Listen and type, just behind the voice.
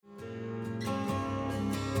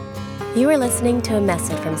You are listening to a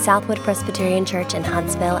message from Southwood Presbyterian Church in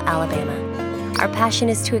Huntsville, Alabama. Our passion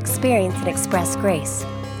is to experience and express grace.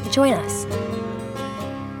 Join us.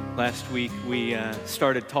 Last week we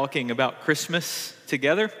started talking about Christmas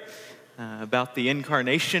together, about the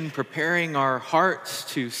Incarnation, preparing our hearts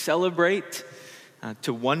to celebrate,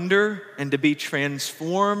 to wonder, and to be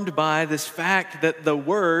transformed by this fact that the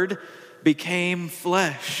Word became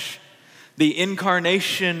flesh, the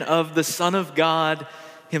incarnation of the Son of God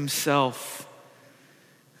Himself.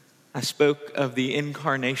 I spoke of the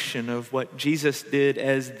incarnation, of what Jesus did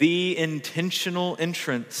as the intentional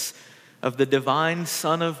entrance of the divine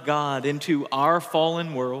Son of God into our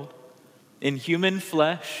fallen world in human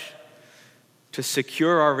flesh to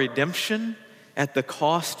secure our redemption at the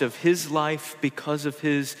cost of His life because of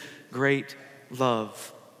His great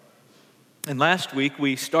love. And last week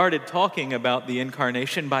we started talking about the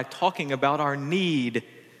incarnation by talking about our need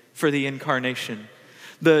for the incarnation,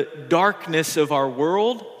 the darkness of our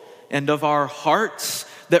world and of our hearts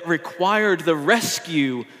that required the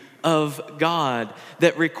rescue of God,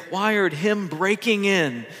 that required Him breaking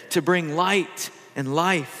in to bring light and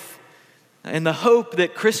life. And the hope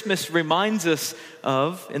that Christmas reminds us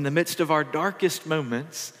of in the midst of our darkest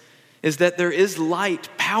moments is that there is light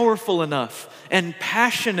powerful enough and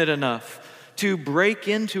passionate enough to break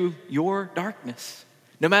into your darkness.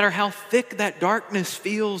 No matter how thick that darkness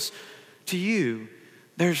feels to you,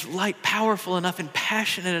 there's light powerful enough and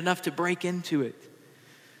passionate enough to break into it.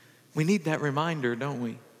 We need that reminder, don't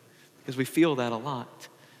we? Because we feel that a lot.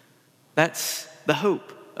 That's the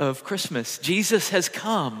hope of Christmas. Jesus has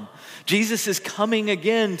come. Jesus is coming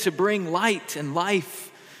again to bring light and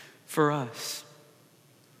life for us.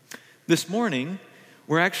 This morning,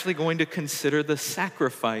 we're actually going to consider the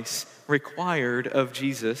sacrifice required of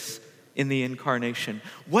Jesus in the incarnation.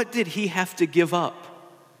 What did He have to give up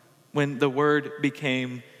when the Word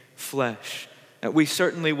became flesh? We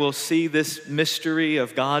certainly will see this mystery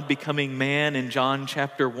of God becoming man in John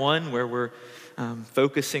chapter 1, where we're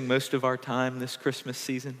focusing most of our time this Christmas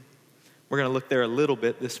season. We're going to look there a little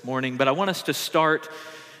bit this morning, but I want us to start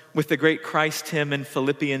with the great Christ hymn in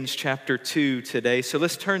Philippians chapter 2 today. So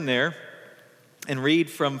let's turn there and read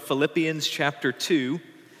from Philippians chapter 2,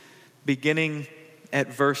 beginning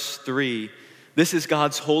at verse 3. This is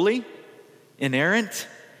God's holy, inerrant,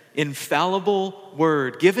 infallible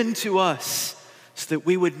word given to us so that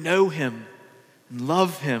we would know Him and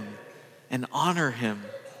love Him and honor Him.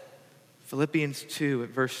 Philippians 2 at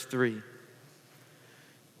verse 3.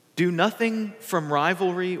 Do nothing from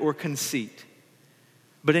rivalry or conceit,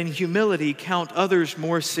 but in humility count others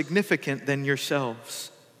more significant than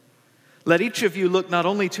yourselves. Let each of you look not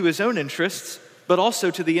only to his own interests, but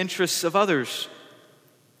also to the interests of others.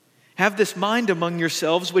 Have this mind among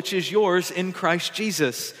yourselves, which is yours in Christ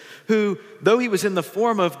Jesus, who, though He was in the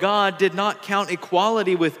form of God, did not count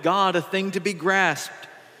equality with God a thing to be grasped,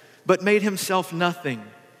 but made Himself nothing,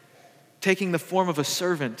 taking the form of a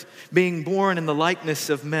servant, being born in the likeness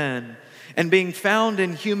of men, and being found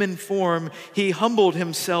in human form, He humbled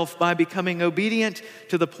Himself by becoming obedient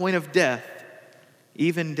to the point of death,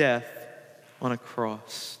 even death on a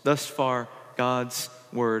cross. Thus far, God's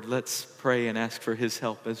Word. Let's pray and ask for His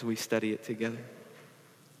help as we study it together.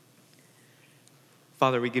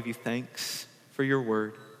 Father, we give You thanks for Your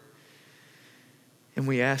Word. And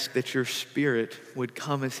we ask that Your Spirit would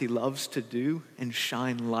come as He loves to do and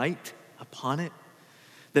shine light upon it.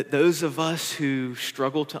 That those of us who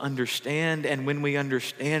struggle to understand, and when we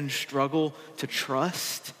understand, struggle to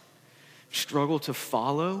trust, struggle to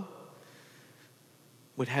follow,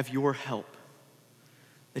 would have Your help.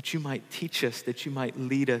 That You might teach us, that You might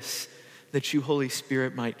lead us, that You, Holy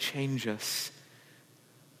Spirit, might change us.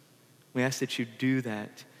 We ask that You do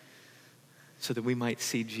that so that we might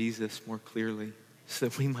see Jesus more clearly, so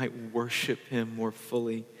that we might worship Him more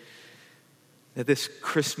fully. That this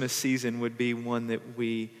Christmas season would be one that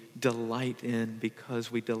we delight in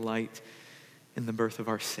because we delight in the birth of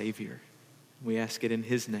our Savior. We ask it in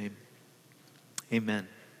His name. Amen.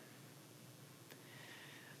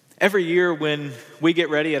 Every year when we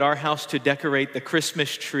get ready at our house to decorate the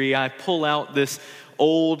Christmas tree, I pull out this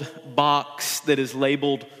old box that is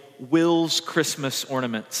labeled Will's Christmas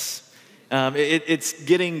Ornaments. It's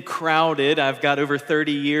getting crowded. I've got over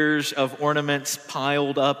 30 years of ornaments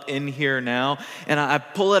piled up in here now. And I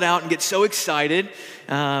pull it out and get so excited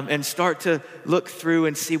and start to look through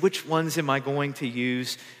and see which ones am I going to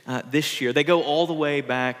use this year. They go all the way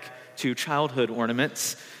back to childhood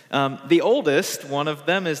ornaments. The oldest one of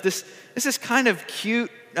them is this kind of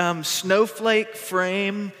cute snowflake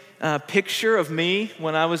frame picture of me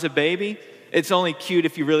when I was a baby. It's only cute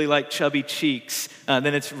if you really like chubby cheeks. Then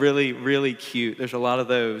it's really, really cute. There's a lot of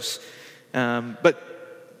those.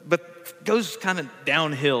 but goes kind of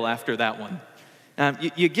downhill after that one.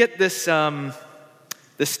 You get this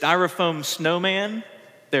styrofoam snowman.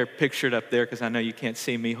 They're pictured up there because I know you can't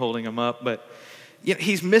see me holding them up, but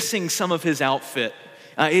he's missing some of his outfit.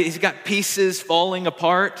 He's got pieces falling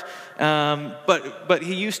apart, but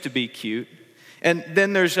he used to be cute. And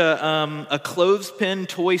then there's a clothespin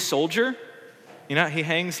toy soldier. He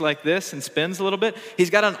hangs like this and spins a little bit. He's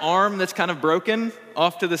got an arm that's kind of broken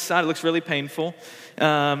off to the side. It looks really painful.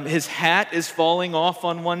 His hat is falling off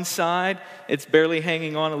on one side. It's barely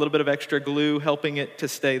hanging on, a little bit of extra glue helping it to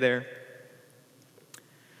stay there.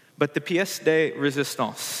 But the pièce de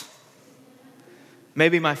résistance,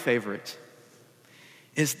 maybe my favorite,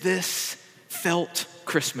 is this felt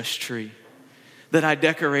Christmas tree that I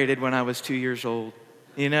decorated when I was 2 years old.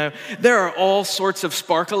 There are all sorts of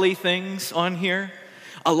sparkly things on here.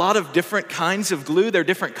 A lot of different kinds of glue. They're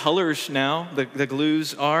different colors now, the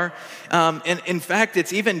glues are. And in fact,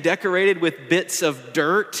 it's even decorated with bits of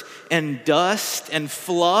dirt and dust and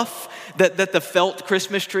fluff that the felt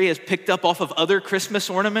Christmas tree has picked up off of other Christmas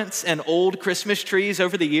ornaments and old Christmas trees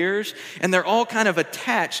over the years. And they're all kind of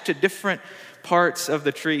attached to different parts of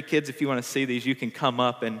the tree. Kids, if you want to see these, you can come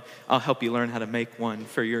up and I'll help you learn how to make one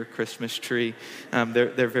for your Christmas tree.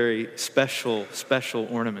 They're very special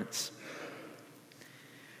ornaments.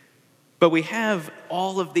 But we have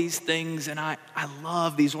all of these things, and I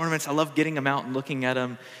love these ornaments. I love getting them out and looking at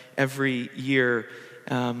them every year.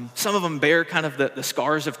 Some of them bear kind of the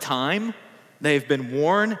scars of time. They've been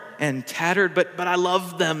worn and tattered, but I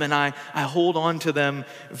love them, and I hold on to them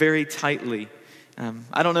very tightly.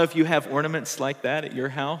 I don't know if you have ornaments like that at your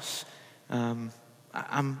house.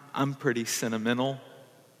 I'm pretty sentimental.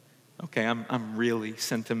 Okay, I'm really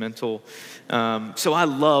sentimental. So I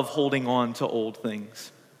love holding on to old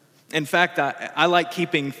things. In fact, I like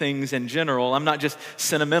keeping things in general. I'm not just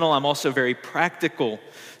sentimental, I'm also very practical.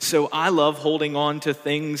 So I love holding on to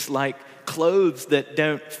things like clothes that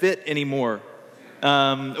don't fit anymore.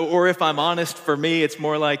 Or if I'm honest, for me, it's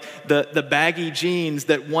more like the baggy jeans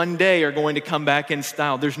that one day are going to come back in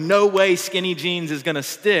style. There's no way skinny jeans is going to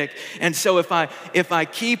stick. And so if I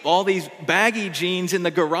keep all these baggy jeans in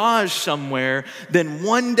the garage somewhere, then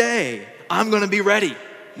one day I'm going to be ready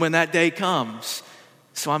when that day comes.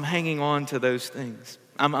 So I'm hanging on to those things.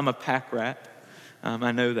 I'm a pack rat.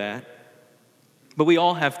 I know that. But we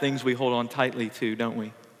all have things we hold on tightly to, don't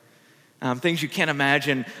we? Things you can't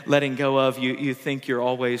imagine letting go of. You think you're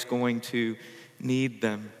always going to need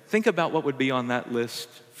them. Think about what would be on that list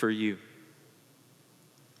for you.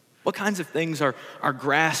 What kinds of things are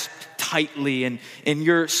grasped tightly in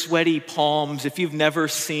your sweaty palms? If you've never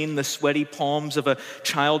seen the sweaty palms of a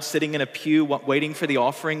child sitting in a pew waiting for the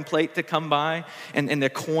offering plate to come by, and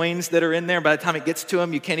the coins that are in there, by the time it gets to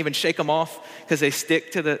them, you can't even shake them off because they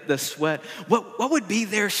stick to the sweat. What would be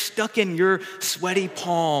there stuck in your sweaty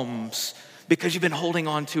palms because you've been holding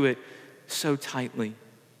on to it so tightly?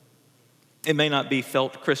 It may not be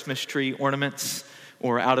felt Christmas tree ornaments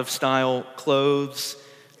or out-of-style clothes.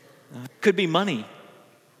 Could be money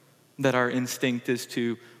that our instinct is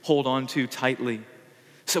to hold on to tightly.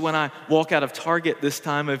 So when I walk out of Target this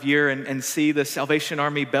time of year and see the Salvation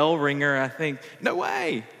Army bell ringer, I think, no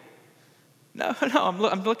way. No,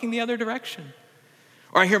 I'm looking the other direction.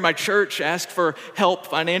 Or I hear my church ask for help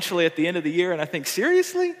financially at the end of the year, and I think,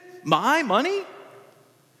 seriously? My money?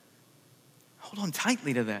 Hold on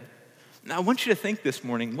tightly to that. Now, I want you to think this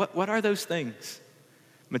morning, what are those things?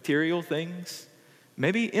 Material things?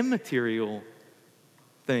 Maybe immaterial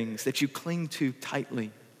things that you cling to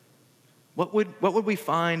tightly. What would we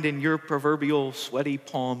find in your proverbial sweaty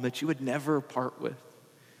palm that you would never part with?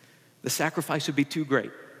 The sacrifice would be too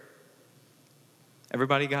great.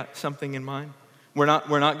 Everybody got something in mind? We're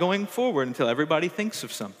not going forward until everybody thinks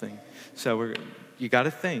of something. So you got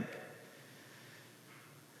to think.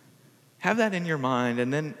 Have that in your mind,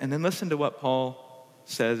 and then listen to what Paul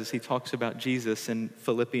says as he talks about Jesus in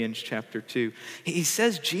Philippians chapter 2. He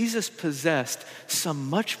says Jesus possessed some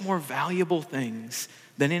much more valuable things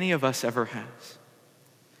than any of us ever has.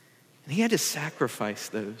 And he had to sacrifice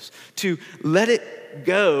those, to let it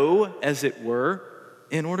go, as it were,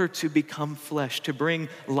 in order to become flesh, to bring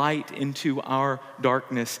light into our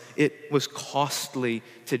darkness. It was costly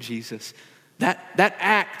to Jesus. That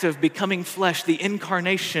act of becoming flesh, the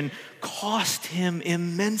incarnation, cost him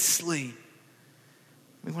immensely.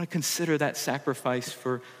 We want to consider that sacrifice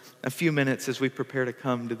for a few minutes as we prepare to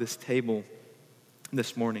come to this table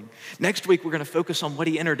this morning. Next week, we're going to focus on what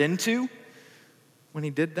he entered into when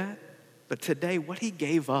he did that. But today, what he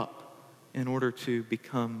gave up in order to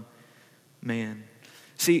become man.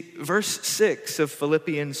 See, verse 6 of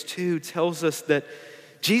Philippians 2 tells us that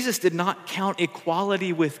Jesus did not count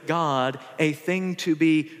equality with God a thing to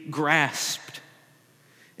be grasped.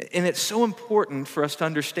 And it's so important for us to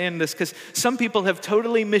understand this because some people have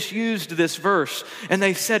totally misused this verse. And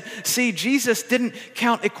they said, see, Jesus didn't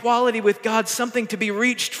count equality with God something to be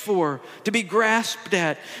reached for, to be grasped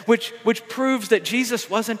at, which proves that Jesus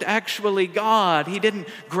wasn't actually God. He didn't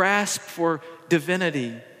grasp for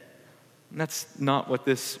divinity. And that's not what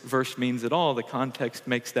this verse means at all. The context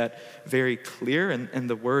makes that very clear, and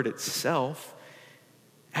the word itself.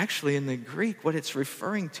 Actually, in the Greek, what it's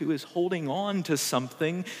referring to is holding on to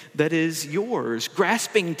something that is yours,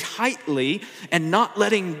 grasping tightly and not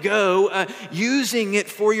letting go, using it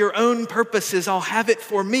for your own purposes. I'll have it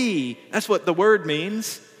for me. That's what the word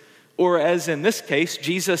means. Or as in this case,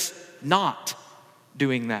 Jesus not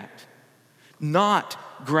doing that, not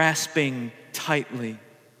grasping tightly,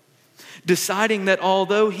 deciding that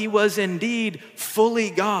although he was indeed fully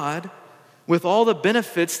God, with all the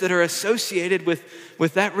benefits that are associated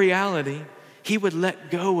with that reality, he would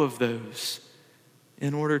let go of those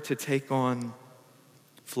in order to take on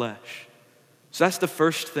flesh. So that's the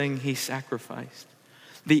first thing he sacrificed.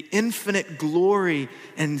 The infinite glory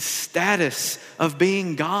and status of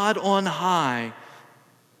being God on high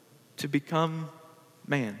to become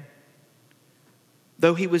man.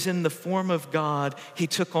 Though he was in the form of God, he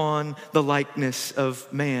took on the likeness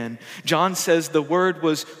of man. John says the Word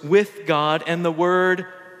was with God and the Word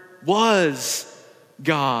was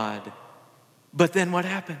God. But then what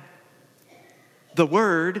happened? The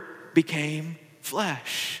Word became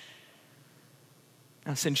flesh.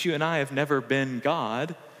 Now, since you and I have never been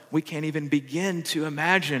God, we can't even begin to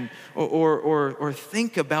imagine or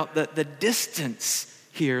think about the distance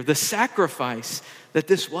here, the sacrifice that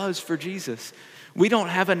this was for Jesus. We don't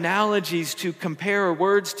have analogies to compare or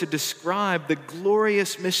words to describe the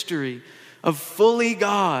glorious mystery of fully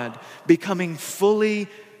God becoming fully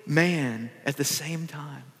man at the same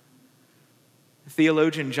time.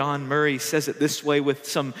 Theologian John Murray says it this way with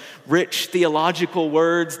some rich theological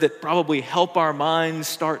words that probably help our minds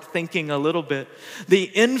start thinking a little bit. The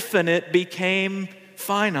infinite became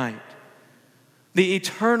finite. The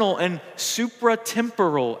eternal and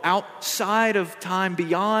supratemporal, outside of time,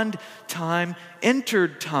 beyond time,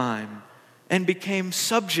 entered time and became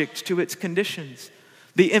subject to its conditions.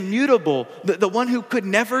 The immutable, the one who could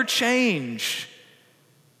never change,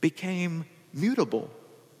 became mutable.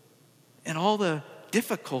 And all the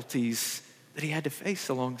difficulties that he had to face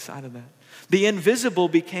alongside of that. The invisible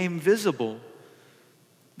became visible.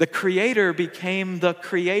 The creator became the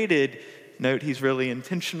created. Note, he's really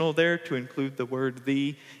intentional there to include the word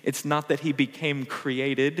the. It's not that he became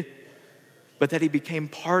created, but that he became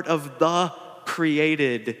part of the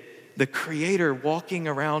created. The creator walking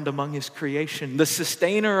around among his creation. The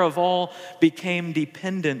sustainer of all became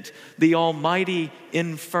dependent. The almighty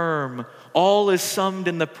infirm. All is summed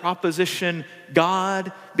in the proposition,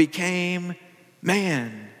 God became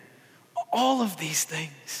man. All of these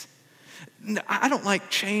things. I don't like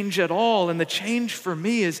change at all, and the change for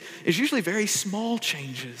me is usually very small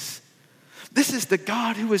changes. This is the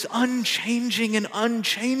God who is unchanging and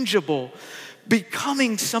unchangeable,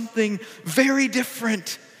 becoming something very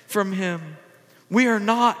different from him. We are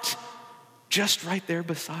not just right there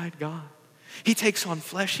beside God. He takes on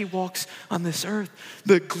flesh, he walks on this earth.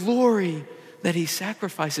 The glory that he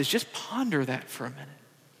sacrifices, just ponder that for a minute.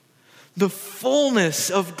 The fullness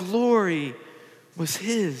of glory was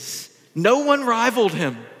his. No one rivaled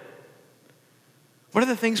him. What are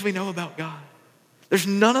the things we know about God? There's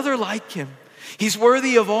none other like him. He's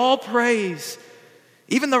worthy of all praise.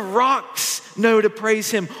 Even the rocks know to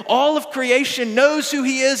praise him. All of creation knows who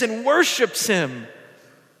he is and worships him.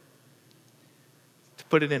 To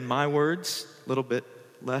put it in my words, a little bit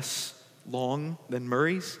less long than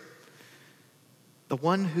Murray's, the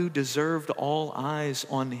one who deserved all eyes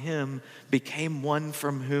on him became one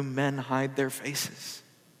from whom men hide their faces.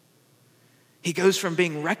 He goes from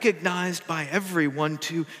being recognized by everyone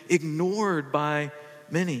to ignored by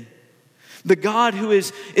many. The God who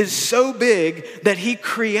is so big that he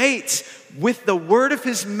creates with the word of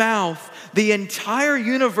his mouth the entire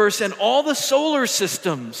universe and all the solar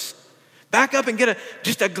systems. Back up and get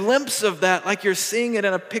just a glimpse of that like you're seeing it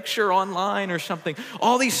in a picture online or something.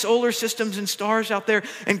 All these solar systems and stars out there,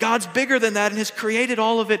 and God's bigger than that and has created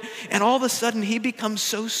all of it. And all of a sudden he becomes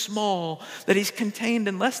so small that he's contained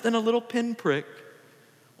in less than a little pinprick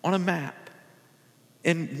on a map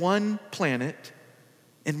in one planet,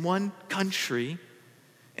 in one country,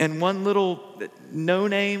 in one little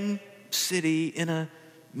no-name city in a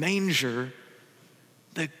manger.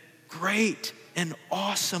 The great and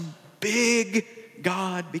awesome big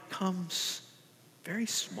God becomes very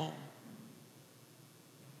small.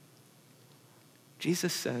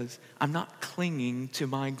 Jesus says, I'm not clinging to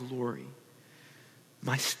my glory,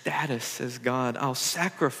 my status as God. I'll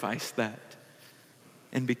sacrifice that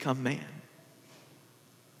and become man.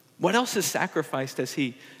 What else is sacrificed as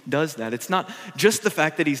he does that? It's not just the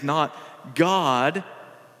fact that he's not God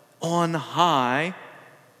on high,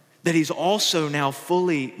 that he's also now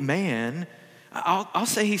fully man. I'll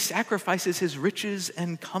say he sacrifices his riches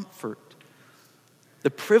and comfort,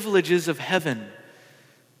 the privileges of heaven.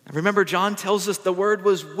 Remember, John tells us the Word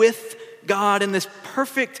was with God in this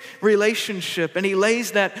perfect relationship, and he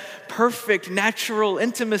lays that perfect natural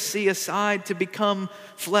intimacy aside to become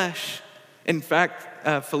flesh. In fact,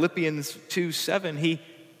 Philippians 2:7, he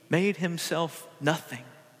made himself nothing,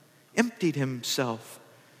 emptied himself.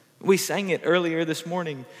 We sang it earlier this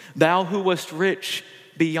morning. Thou who wast rich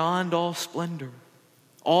beyond all splendor,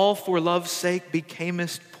 all for love's sake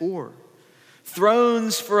becamest poor.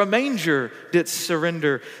 Thrones for a manger didst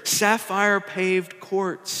surrender, sapphire paved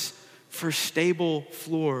courts for stable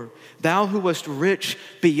floor. Thou who wast rich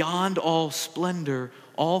beyond all splendor,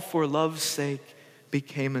 all for love's sake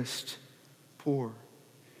becamest poor.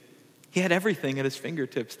 He had everything at his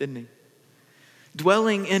fingertips, didn't he?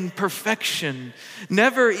 Dwelling in perfection,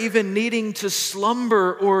 never even needing to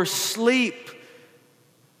slumber or sleep.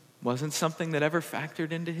 Wasn't something that ever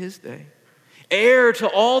factored into his day. Heir to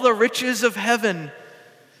all the riches of heaven.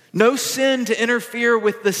 No sin to interfere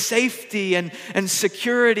with the safety and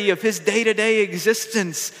security of his day-to-day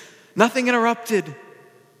existence. Nothing interrupted.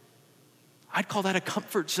 I'd call that a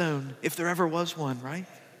comfort zone if there ever was one, right?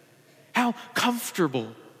 How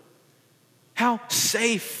comfortable. How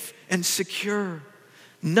safe and secure.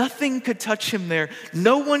 Nothing could touch him there.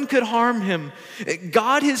 No one could harm him.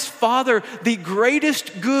 God, his Father, the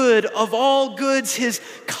greatest good of all goods, his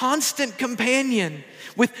constant companion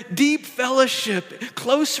with deep fellowship,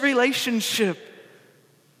 close relationship.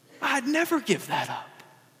 I'd never give that up.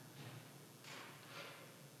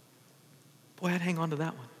 Boy, I'd hang on to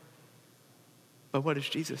that one. But what does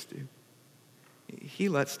Jesus do? He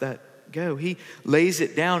lets that go. He lays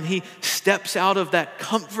it down. He steps out of that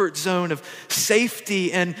comfort zone of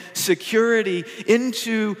safety and security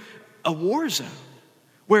into a war zone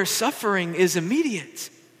where suffering is immediate,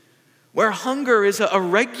 where hunger is a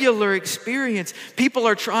regular experience. People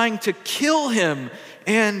are trying to kill him,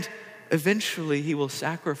 and eventually he will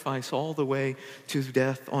sacrifice all the way to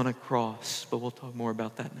death on a cross. But we'll talk more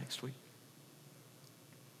about that next week.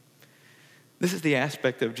 This is the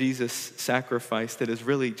aspect of Jesus' sacrifice that has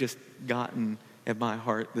really just gotten at my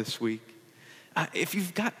heart this week. If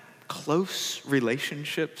you've got close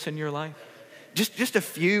relationships in your life, just a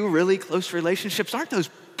few really close relationships, aren't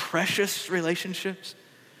those precious relationships?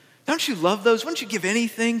 Don't you love those? Wouldn't you give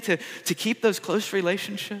anything to keep those close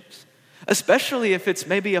relationships? Especially if it's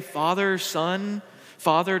maybe a father-son,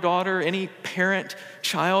 father-daughter, any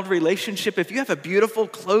parent-child relationship. If you have a beautiful,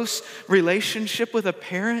 close relationship with a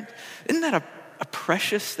parent, isn't that a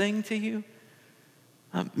precious thing to you?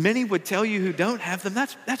 Many would tell you who don't have them,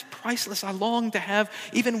 that's priceless. I long to have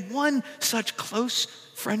even one such close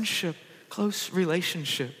friendship, close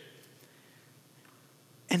relationship.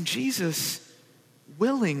 And Jesus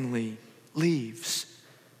willingly leaves.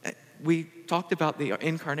 We talked about the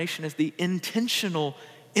incarnation as the intentional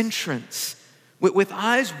entrance. With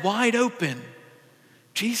eyes wide open,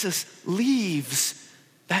 Jesus leaves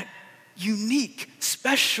that unique,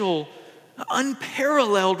 special,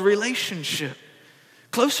 unparalleled relationship,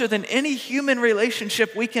 closer than any human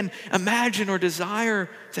relationship we can imagine or desire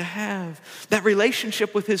to have. That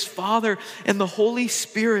relationship with his Father and the Holy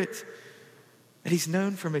Spirit that he's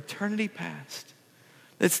known from eternity past.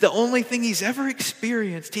 It's the only thing he's ever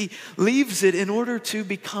experienced. He leaves it in order to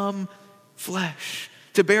become flesh,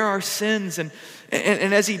 to bear our sins. And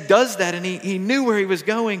as he does that, and he knew where he was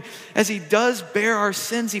going, as he does bear our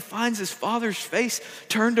sins, he finds his Father's face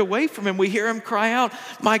turned away from him. We hear him cry out,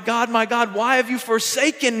 my God, why have you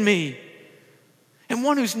forsaken me?" And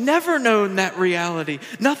one who's never known that reality,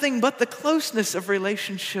 nothing but the closeness of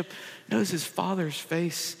relationship, knows his Father's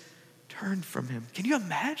face turned from him. Can you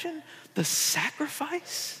imagine the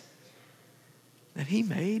sacrifice that he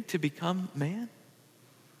made to become man?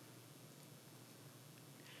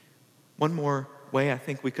 One more way I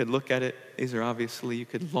think we could look at it, these are obviously, you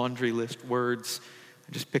could laundry list words.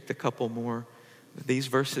 I just picked a couple more. These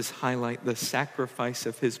verses highlight the sacrifice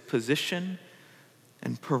of his position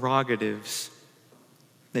and prerogatives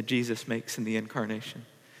that Jesus makes in the incarnation.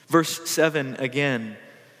 Verse 7 again,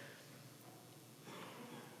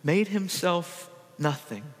 made himself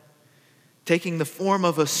nothing, taking the form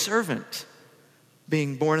of a servant,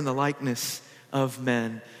 being born in the likeness of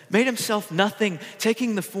men. Made himself nothing,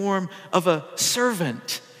 taking the form of a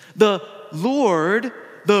servant, the Lord,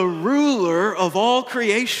 the ruler of all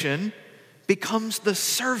creation, becomes the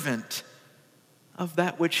servant of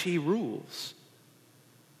that which he rules.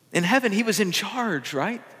 In heaven, he was in charge,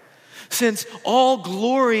 right? Since all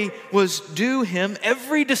glory was due him,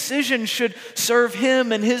 every decision should serve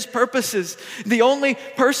him and his purposes. The only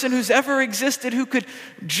person who's ever existed who could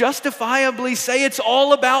justifiably say it's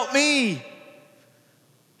all about me.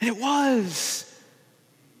 And it was.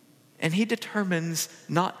 And he determines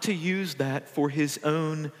not to use that for his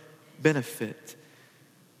own benefit.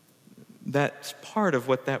 That's part of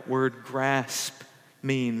what that word grasp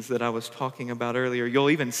means that I was talking about earlier. You'll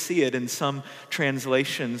even see it in some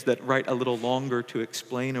translations that write a little longer to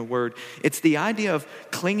explain a word. It's the idea of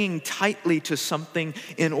clinging tightly to something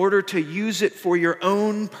in order to use it for your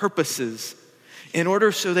own purposes, in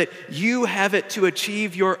order so that you have it to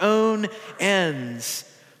achieve your own ends,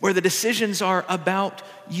 where the decisions are about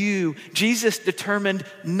you. Jesus determined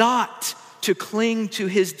not to cling to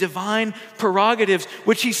his divine prerogatives,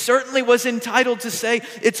 which he certainly was entitled to say,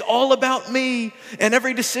 it's all about me, and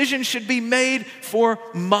every decision should be made for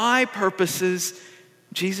my purposes.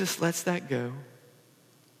 Jesus lets that go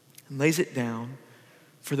and lays it down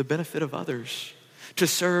for the benefit of others, to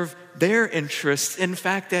serve their interests, in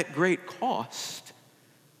fact, at great cost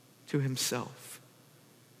to himself.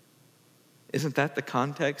 Isn't that the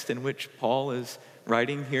context in which Paul is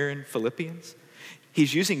writing here in Philippians?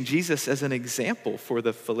 He's using Jesus as an example for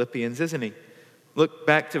the Philippians, isn't he? Look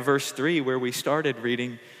back to verse 3 where we started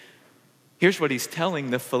reading. Here's what he's telling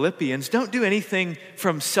the Philippians. Don't do anything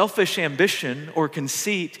from selfish ambition or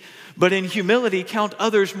conceit, but in humility count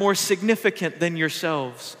others more significant than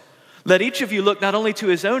yourselves. Let each of you look not only to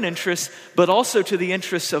his own interests, but also to the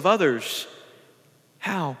interests of others.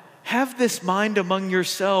 How? Have this mind among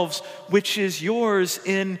yourselves, which is yours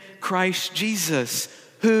in Christ Jesus,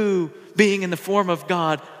 who, being in the form of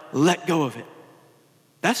God, let go of it.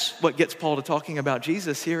 That's what gets Paul to talking about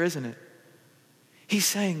Jesus here, isn't it? He's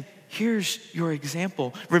saying, here's your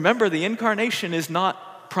example. Remember, the incarnation is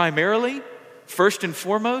not primarily, first and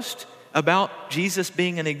foremost, about Jesus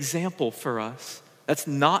being an example for us. That's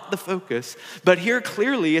not the focus. But here,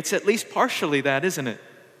 clearly, it's at least partially that, isn't it?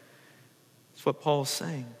 That's what Paul's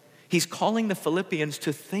saying. He's calling the Philippians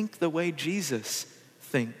to think the way Jesus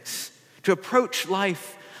thinks, to approach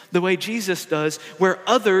life the way Jesus does, where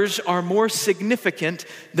others are more significant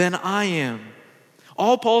than I am.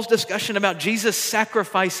 All Paul's discussion about Jesus'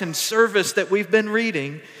 sacrifice and service that we've been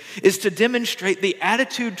reading is to demonstrate the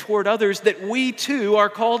attitude toward others that we too are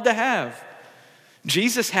called to have.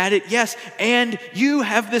 Jesus had it, yes, and you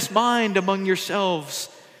have this mind among yourselves,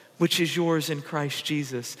 which is yours in Christ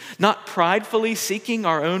Jesus. Not pridefully seeking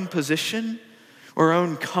our own position or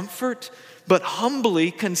own comfort, but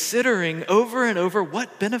humbly considering over and over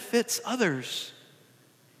what benefits others.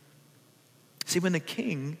 See, when the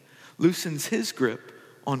king loosens his grip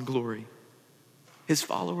on glory, his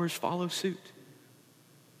followers follow suit.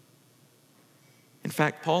 In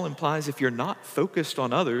fact, Paul implies if you're not focused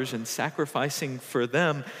on others and sacrificing for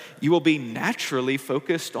them, you will be naturally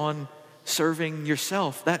focused on serving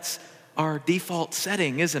yourself. That's our default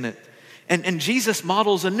setting, isn't it? And Jesus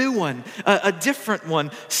models a new one, a different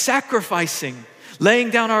one, sacrificing, laying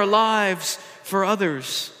down our lives for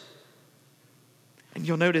others. And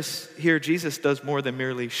you'll notice here Jesus does more than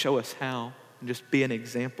merely show us how and just be an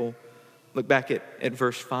example. Look back at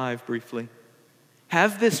verse 5 briefly.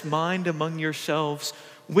 Have this mind among yourselves,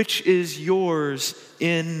 which is yours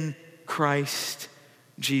in Christ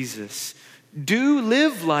Jesus. Do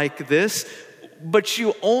live like this, but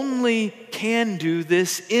you only can do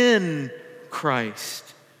this in Christ.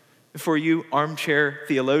 For you armchair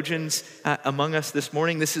theologians among us this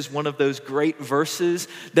morning, this is one of those great verses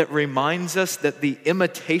that reminds us that the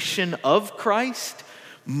imitation of Christ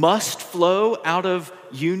must flow out of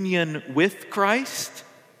union with Christ.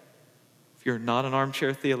 If you're not an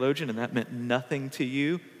armchair theologian and that meant nothing to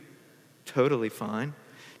you, totally fine.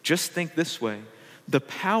 Just think this way. The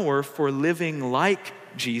power for living like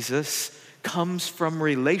Jesus comes from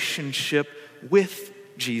relationship with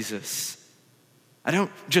Jesus. I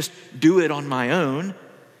don't just do it on my own.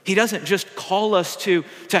 He doesn't just call us to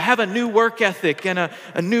have a new work ethic and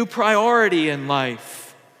a new priority in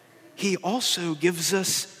life. He also gives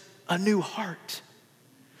us a new heart.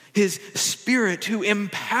 His Spirit who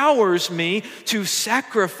empowers me to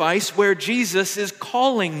sacrifice where Jesus is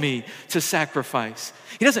calling me to sacrifice.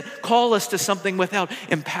 He doesn't call us to something without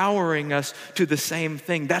empowering us to the same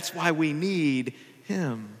thing. That's why we need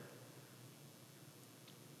Him.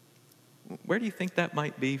 Where do you think that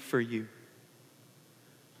might be for you?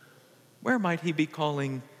 Where might He be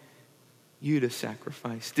calling you to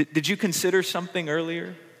sacrifice? Did you consider something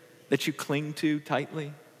earlier that you cling to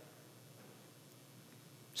tightly?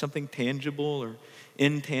 Something tangible or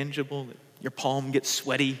intangible that your palm gets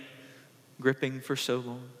sweaty gripping for so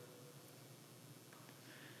long?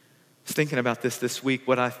 I was thinking about this week.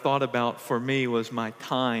 What I thought about for me was my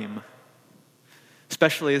time.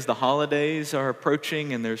 Especially as the holidays are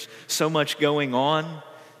approaching and there's so much going on.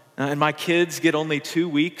 And my kids get only 2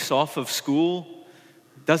 weeks off of school.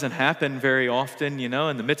 It doesn't happen very often,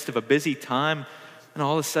 in the midst of a busy time. And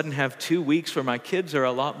all of a sudden have 2 weeks where my kids are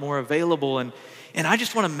a lot more available. And I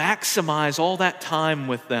just want to maximize all that time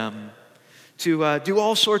with them. To do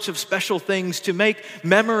all sorts of special things, to make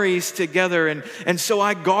memories together. And so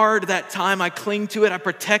I guard that time, I cling to it, I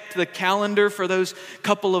protect the calendar for those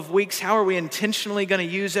couple of weeks. How are we intentionally going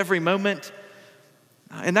to use every moment?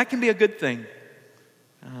 And that can be a good thing.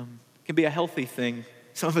 It can be a healthy thing.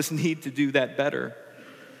 Some of us need to do that better.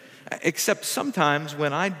 Except sometimes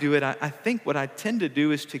when I do it, I think what I tend to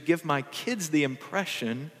do is to give my kids the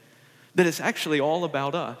impression that it's actually all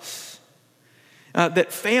about us.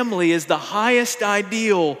 That family is the highest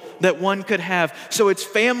ideal that one could have. So it's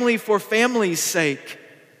family for family's sake.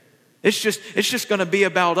 It's just going to be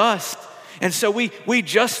about us. And so we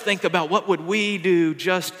just think about what would we do,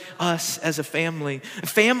 just us as a family.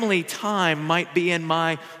 Family time might be in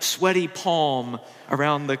my sweaty palm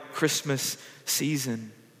around the Christmas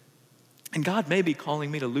season. And God may be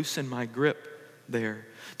calling me to loosen my grip there,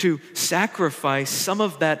 to sacrifice some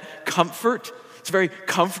of that comfort. It's a very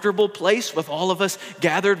comfortable place with all of us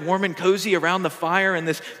gathered warm and cozy around the fire in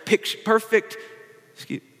this picture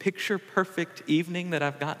perfect evening that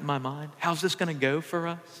I've got in my mind. How's this going to go for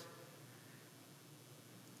us?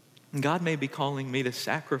 And God may be calling me to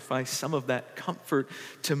sacrifice some of that comfort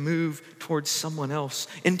to move towards someone else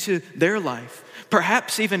into their life.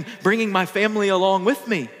 Perhaps even bringing my family along with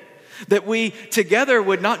me. That we together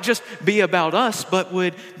would not just be about us, but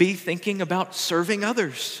would be thinking about serving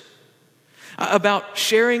others. About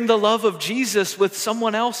sharing the love of Jesus with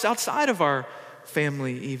someone else outside of our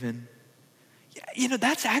family even.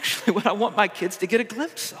 That's actually what I want my kids to get a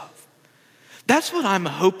glimpse of. That's what I'm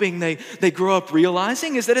hoping they grow up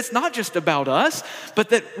realizing, is that it's not just about us, but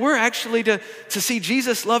that we're actually to see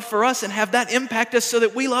Jesus' love for us and have that impact us so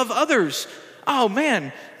that we love others. Oh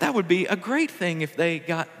man, that would be a great thing if they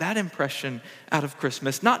got that impression out of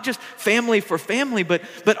Christmas. Not just family for family, but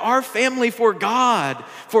our family for God,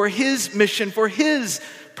 for His mission, for His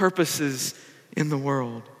purposes in the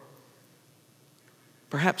world.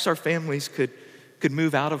 Perhaps our families could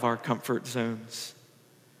move out of our comfort zones,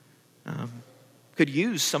 could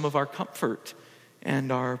use some of our comfort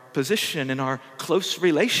and our position and our close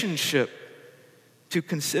relationship to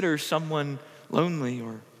consider someone lonely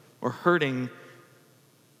or hurting,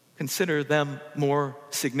 consider them more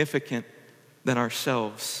significant than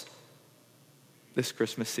ourselves this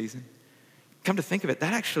Christmas season. Come to think of it,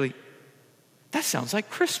 that sounds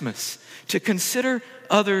like Christmas. To consider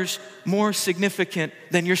others more significant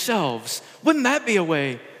than yourselves. Wouldn't that be a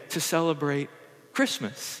way to celebrate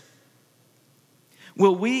Christmas?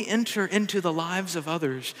 Will we enter into the lives of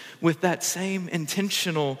others with that same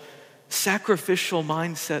intentional, sacrificial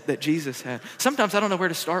mindset that Jesus had? Sometimes I don't know where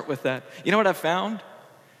to start with that. You know what I've found?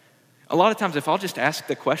 A lot of times if I'll just ask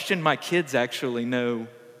the question, my kids actually know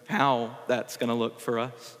how that's going to look for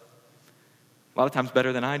us. A lot of times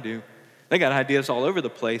better than I do. They got ideas all over the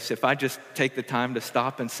place. If I just take the time to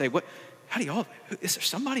stop and say, is there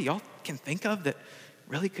somebody y'all can think of that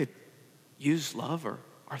really could use love or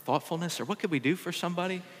our thoughtfulness, or what could we do for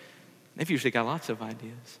somebody? They've usually got lots of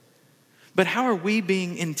ideas. But how are we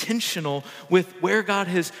being intentional with where God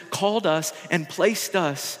has called us and placed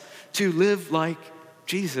us to live like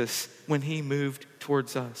Jesus when He moved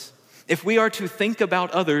towards us? If we are to think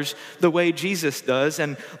about others the way Jesus does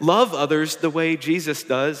and love others the way Jesus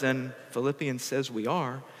does, and Philippians says we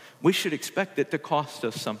are, we should expect it to cost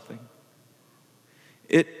us something.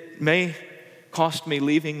 It may cost me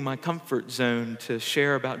leaving my comfort zone to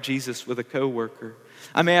share about Jesus with a coworker.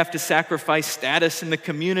 I may have to sacrifice status in the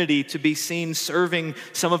community to be seen serving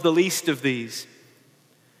some of the least of these.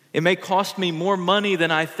 It may cost me more money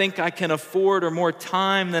than I think I can afford, or more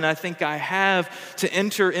time than I think I have to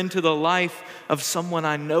enter into the life of someone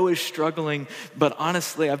I know is struggling. But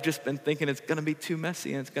honestly, I've just been thinking it's going to be too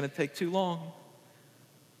messy and it's going to take too long.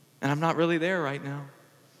 And I'm not really there right now.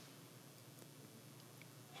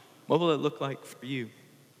 What will it look like for you?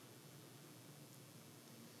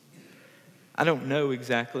 I don't know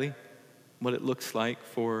exactly what it looks like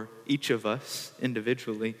for each of us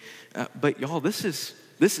individually, but y'all, this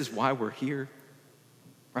is why we're here,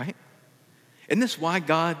 right? Isn't this why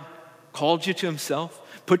God called you to himself,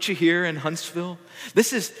 put you here in Huntsville.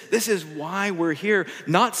 This is why we're here,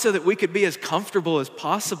 not so that we could be as comfortable as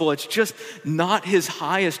possible. It's just not his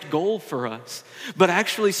highest goal for us, but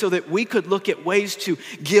actually so that we could look at ways to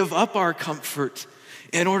give up our comfort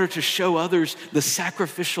in order to show others the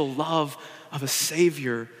sacrificial love of a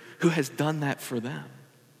Savior who has done that for them.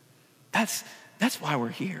 That's why we're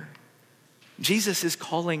here. Jesus is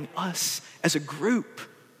calling us as a group,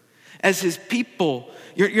 as his people.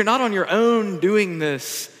 You're not on your own doing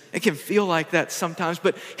this. It can feel like that sometimes,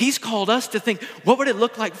 but he's called us to think, what would it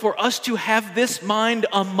look like for us to have this mind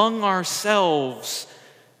among ourselves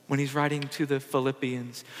when he's writing to the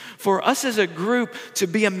Philippians? For us as a group to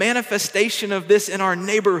be a manifestation of this in our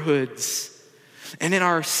neighborhoods and in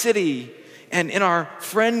our city and in our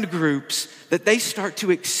friend groups, that they start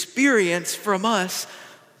to experience from us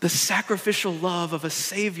the sacrificial love of a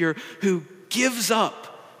Savior who gives up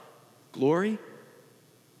glory,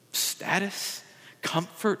 status,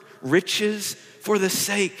 comfort, riches for the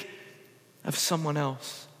sake of someone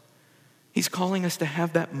else. He's calling us to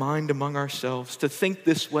have that mind among ourselves, to think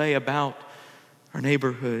this way about our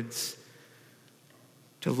neighborhoods,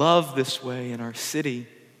 to love this way in our city,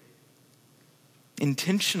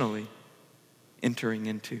 intentionally entering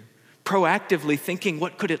into, proactively thinking,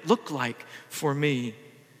 what could it look like for me?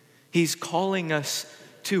 He's calling us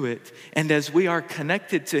to it. And as we are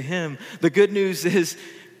connected to him, the good news is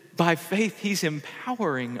by faith, he's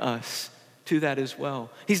empowering us to that as well.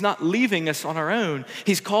 He's not leaving us on our own.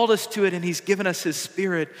 He's called us to it, and he's given us his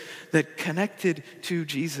Spirit that connected to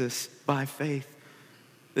Jesus by faith.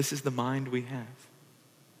 This is the mind we have.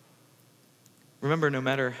 Remember, no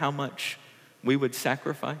matter how much we would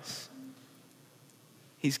sacrifice,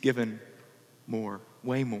 he's given more,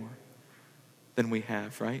 way more than we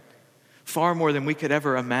have, right? Far more than we could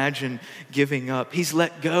ever imagine giving up. He's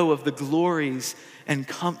let go of the glories and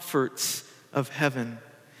comforts of heaven.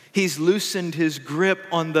 He's loosened his grip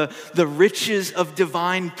on the riches of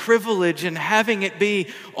divine privilege and having it be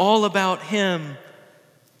all about him.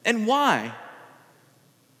 And why?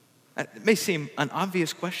 It may seem an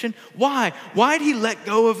obvious question. Why? Why did he let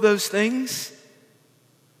go of those things?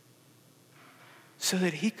 So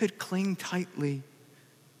that he could cling tightly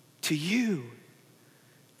to you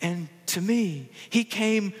and to me. He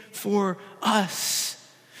came for us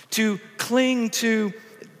to cling to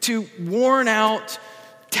worn out,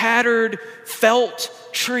 tattered, felt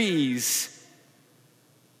trees,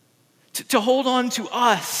 to hold on to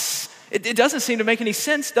us. It doesn't seem to make any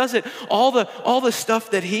sense, does it? All the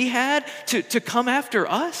stuff that he had to come after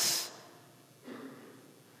us.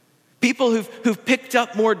 People who've picked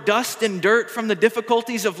up more dust and dirt from the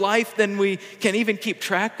difficulties of life than we can even keep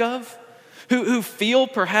track of, who feel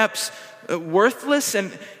perhaps worthless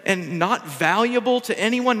and not valuable to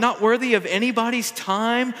anyone, not worthy of anybody's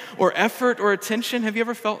time or effort or attention. Have you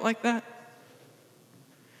ever felt like that?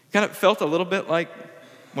 Kind of felt a little bit like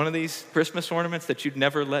one of these Christmas ornaments that you'd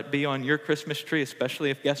never let be on your Christmas tree, especially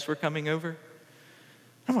if guests were coming over?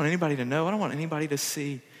 I don't want anybody to know. I don't want anybody to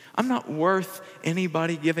see. I'm not worth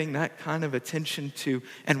anybody giving that kind of attention to.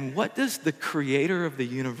 And what does the creator of the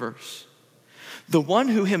universe, the one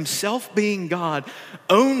who himself being God,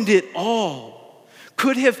 owned it all,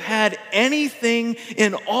 could have had anything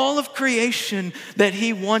in all of creation that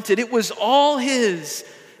he wanted? It was all his.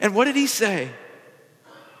 And what did he say?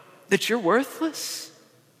 That you're worthless?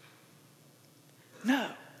 No.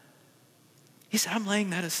 He said, I'm laying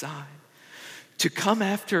that aside to come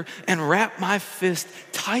after and wrap my fist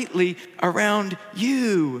tightly around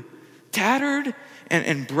you, tattered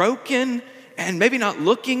and broken, and maybe not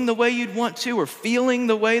looking the way you'd want to or feeling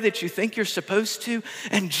the way that you think you're supposed to.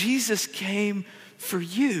 And Jesus came for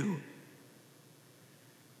you.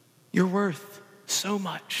 You're worth so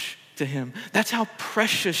much to him. That's how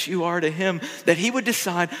precious you are to him, that he would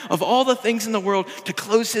decide of all the things in the world to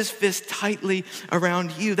close his fist tightly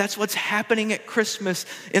around you. That's what's happening at Christmas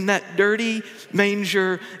in that dirty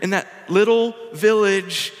manger, in that little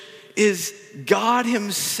village, is God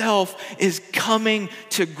himself is coming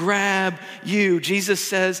to grab you. Jesus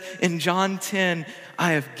says in John 10,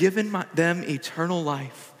 I have given them eternal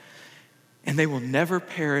life, and they will never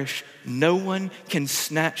perish. No one can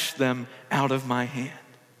snatch them out of my hand.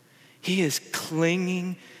 He is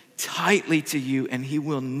clinging tightly to you, and he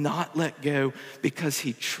will not let go because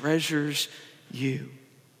he treasures you.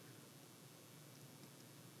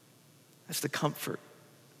 That's the comfort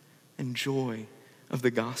and joy of the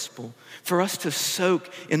gospel. For us to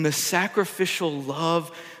soak in the sacrificial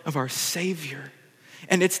love of our Savior.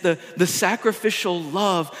 And it's the sacrificial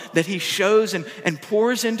love that he shows and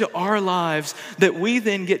pours into our lives that we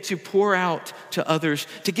then get to pour out to others,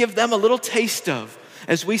 to give them a little taste of.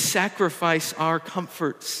 as we sacrifice our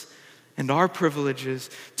comforts and our privileges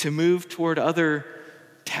to move toward other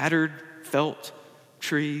tattered felt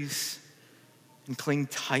trees and cling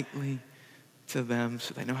tightly to them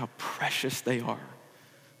so they know how precious they are.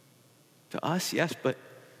 To us, yes, but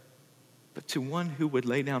to one who would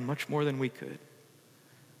lay down much more than we could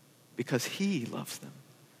because he loves them.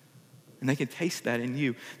 And they can taste that in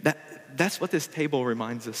you. That's what this table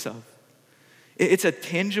reminds us of. It's a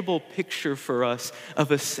tangible picture for us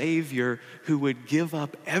of a Savior who would give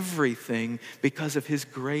up everything because of his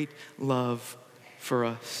great love for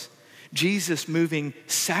us. Jesus moving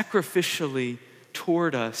sacrificially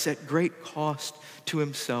toward us at great cost to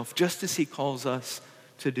himself, just as he calls us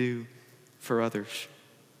to do for others.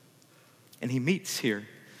 And he meets here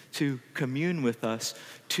to commune with us,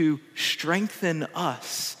 to strengthen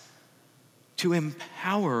us, to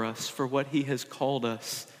empower us for what he has called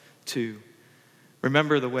us to.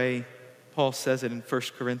 Remember the way Paul says it in 1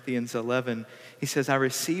 Corinthians 11. He says, I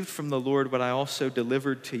received from the Lord what I also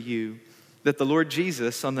delivered to you, that the Lord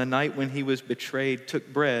Jesus, on the night when he was betrayed,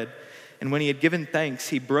 took bread, and when he had given thanks,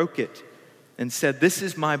 he broke it and said, this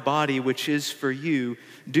is my body, which is for you.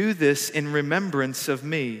 Do this in remembrance of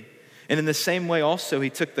me. And in the same way also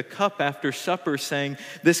he took the cup after supper, saying,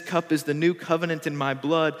 this cup is the new covenant in my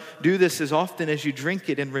blood. Do this as often as you drink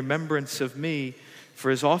it in remembrance of me.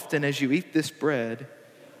 For as often as you eat this bread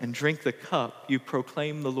and drink the cup, you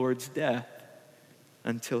proclaim the Lord's death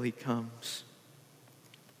until he comes.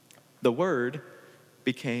 The Word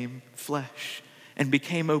became flesh and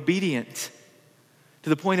became obedient to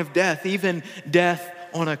the point of death, even death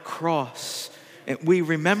on a cross. And we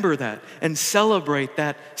remember that and celebrate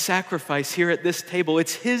that sacrifice here at this table.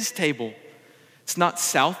 It's his table. It's not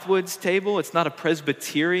Southwood's table. It's not a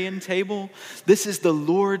Presbyterian table. This is the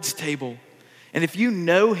Lord's table. And if you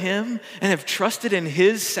know him and have trusted in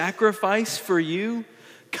his sacrifice for you,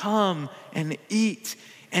 come and eat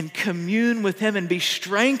and commune with him and be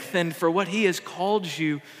strengthened for what he has called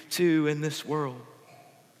you to in this world.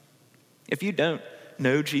 If you don't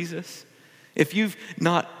know Jesus, if you've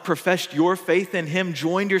not professed your faith in him,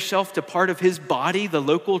 joined yourself to part of his body, the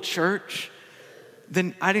local church,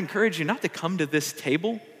 then I'd encourage you not to come to this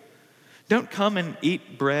table. Don't come and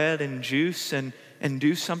eat bread and juice and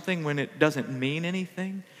do something when it doesn't mean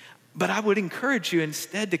anything. But I would encourage you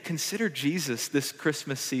instead to consider Jesus this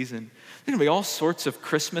Christmas season. There's going to be all sorts of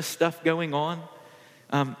Christmas stuff going on.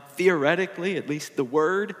 Theoretically, at least the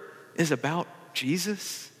word is about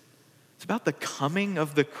Jesus. It's about the coming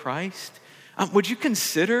of the Christ. Would you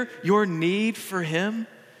consider your need for him?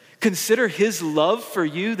 Consider his love for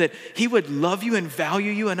you, that he would love you and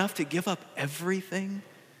value you enough to give up everything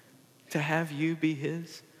to have you be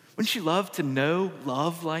his. Wouldn't you love to know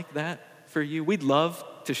love like that for you? We'd love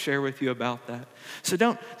to share with you about that. So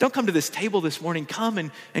don't come to this table this morning. Come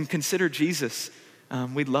and consider Jesus.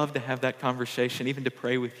 We'd love to have that conversation, even to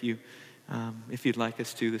pray with you if you'd like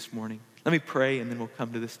us to this morning. Let me pray and then we'll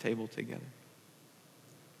come to this table together.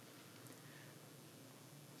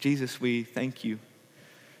 Jesus, we thank you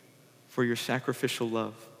for your sacrificial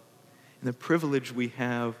love and the privilege we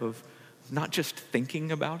have of not just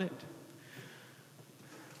thinking about it,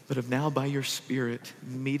 but of now by your Spirit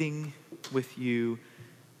meeting with you,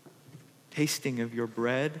 tasting of your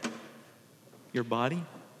bread, your body,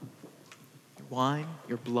 your wine,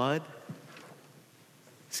 your blood.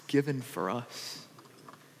 It's given for us.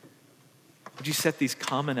 Would you set these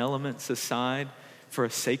common elements aside for a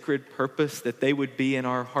sacred purpose, that they would be in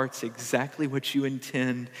our hearts exactly what you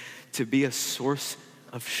intend to be a source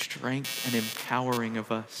of strength and empowering of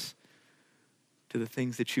us to the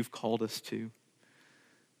things that you've called us to.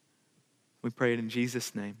 We pray it in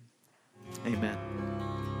Jesus' name. Amen.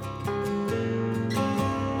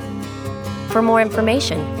 For more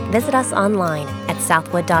information, visit us online at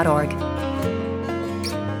southwood.org.